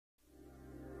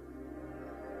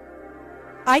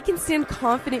I can stand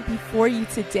confident before you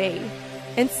today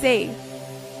and say,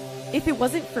 if it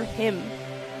wasn't for him,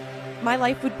 my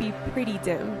life would be pretty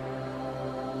dim.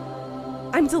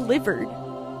 I'm delivered.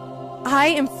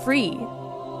 I am free.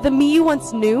 The me you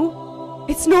once knew,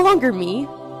 it's no longer me.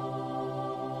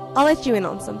 I'll let you in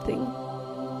on something.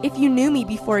 If you knew me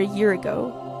before a year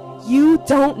ago, you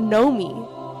don't know me.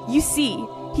 You see,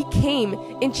 he came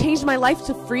and changed my life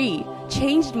to free,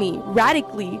 changed me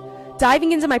radically,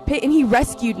 diving into my pit, and he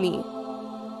rescued me.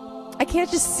 I can't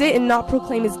just sit and not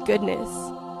proclaim his goodness.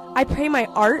 I pray my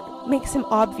art makes him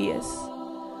obvious.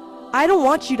 I don't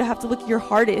want you to have to look your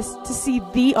hardest to see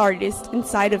the artist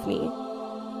inside of me.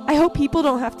 I hope people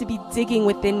don't have to be digging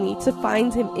within me to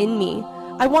find him in me.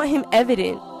 I want him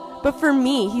evident. But for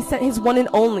me, he sent his one and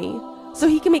only, so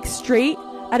he can make straight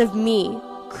out of me,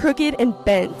 crooked and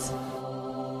bent.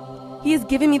 He has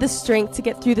given me the strength to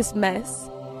get through this mess.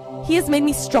 He has made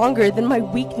me stronger than my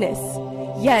weakness.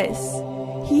 Yes,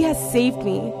 he has saved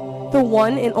me, the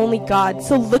one and only God,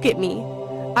 so look at me.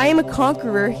 I am a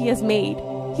conqueror he has made.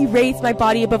 He raised my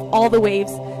body above all the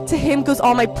waves. To him goes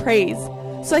all my praise.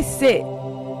 So I sit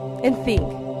and think,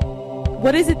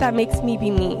 what is it that makes me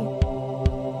be me?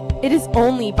 It is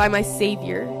only by my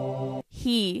Savior.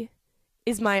 He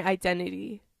is my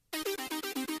identity.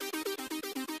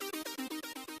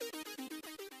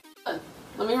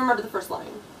 Let me remember the first line.